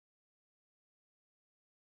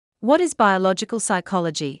What is biological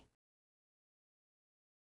psychology?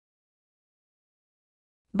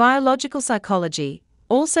 Biological psychology,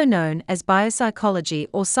 also known as biopsychology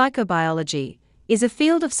or psychobiology, is a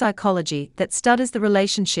field of psychology that studies the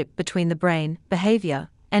relationship between the brain, behavior,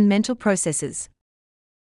 and mental processes.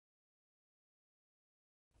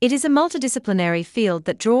 It is a multidisciplinary field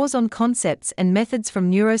that draws on concepts and methods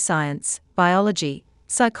from neuroscience, biology,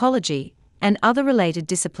 psychology, and other related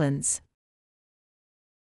disciplines.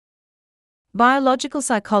 Biological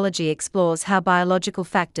psychology explores how biological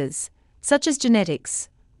factors, such as genetics,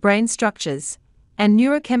 brain structures, and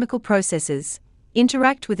neurochemical processes,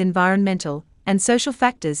 interact with environmental and social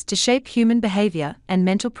factors to shape human behavior and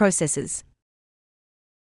mental processes.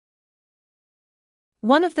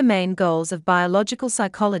 One of the main goals of biological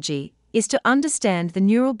psychology is to understand the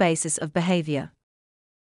neural basis of behavior.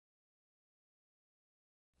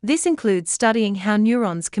 This includes studying how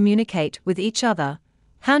neurons communicate with each other,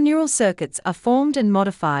 how neural circuits are formed and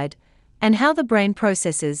modified, and how the brain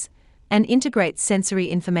processes and integrates sensory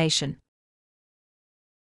information.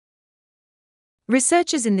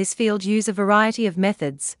 Researchers in this field use a variety of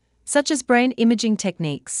methods, such as brain imaging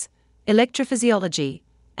techniques, electrophysiology,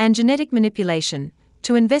 and genetic manipulation,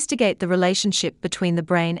 to investigate the relationship between the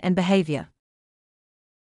brain and behavior.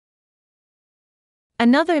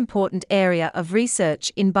 Another important area of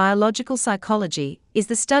research in biological psychology is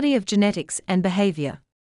the study of genetics and behavior.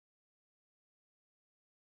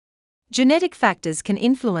 Genetic factors can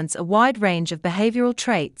influence a wide range of behavioral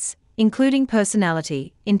traits, including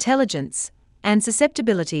personality, intelligence, and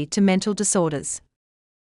susceptibility to mental disorders.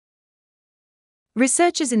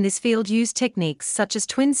 Researchers in this field use techniques such as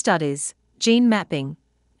twin studies, gene mapping,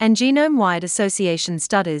 and genome-wide association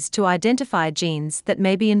studies to identify genes that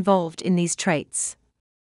may be involved in these traits.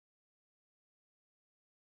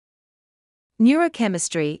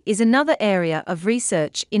 Neurochemistry is another area of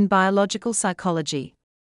research in biological psychology.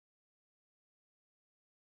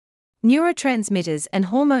 Neurotransmitters and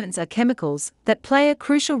hormones are chemicals that play a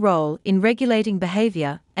crucial role in regulating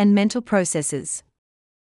behavior and mental processes.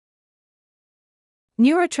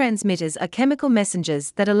 Neurotransmitters are chemical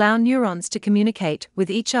messengers that allow neurons to communicate with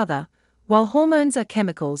each other, while hormones are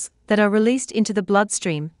chemicals that are released into the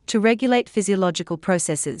bloodstream to regulate physiological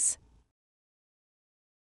processes.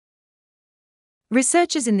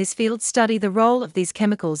 Researchers in this field study the role of these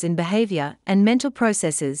chemicals in behavior and mental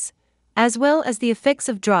processes, as well as the effects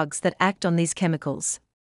of drugs that act on these chemicals.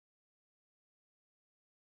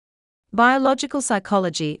 Biological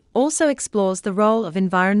psychology also explores the role of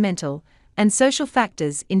environmental and social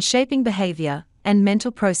factors in shaping behavior and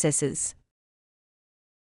mental processes.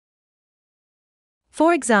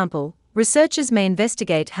 For example, researchers may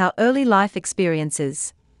investigate how early life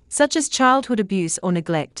experiences, such as childhood abuse or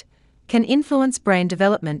neglect, can influence brain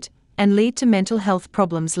development and lead to mental health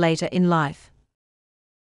problems later in life.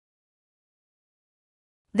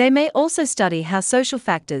 They may also study how social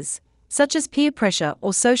factors, such as peer pressure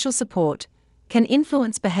or social support, can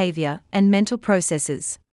influence behavior and mental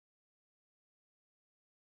processes.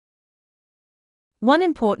 One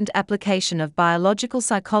important application of biological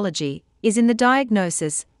psychology is in the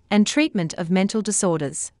diagnosis and treatment of mental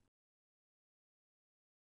disorders.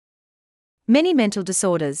 Many mental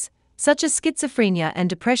disorders, such as schizophrenia and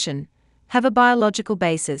depression, have a biological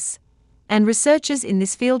basis, and researchers in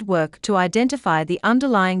this field work to identify the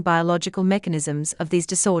underlying biological mechanisms of these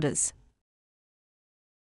disorders.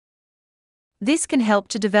 This can help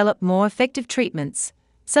to develop more effective treatments,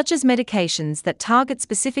 such as medications that target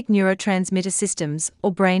specific neurotransmitter systems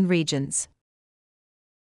or brain regions.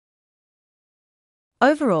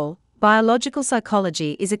 Overall, biological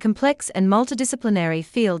psychology is a complex and multidisciplinary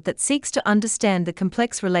field that seeks to understand the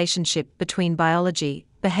complex relationship between biology,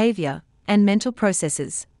 behavior, and mental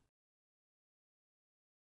processes.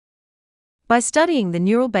 By studying the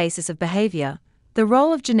neural basis of behavior, the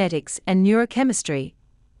role of genetics and neurochemistry,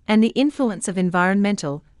 and the influence of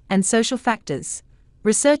environmental and social factors,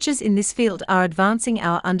 researchers in this field are advancing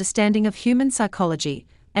our understanding of human psychology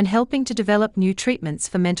and helping to develop new treatments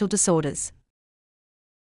for mental disorders.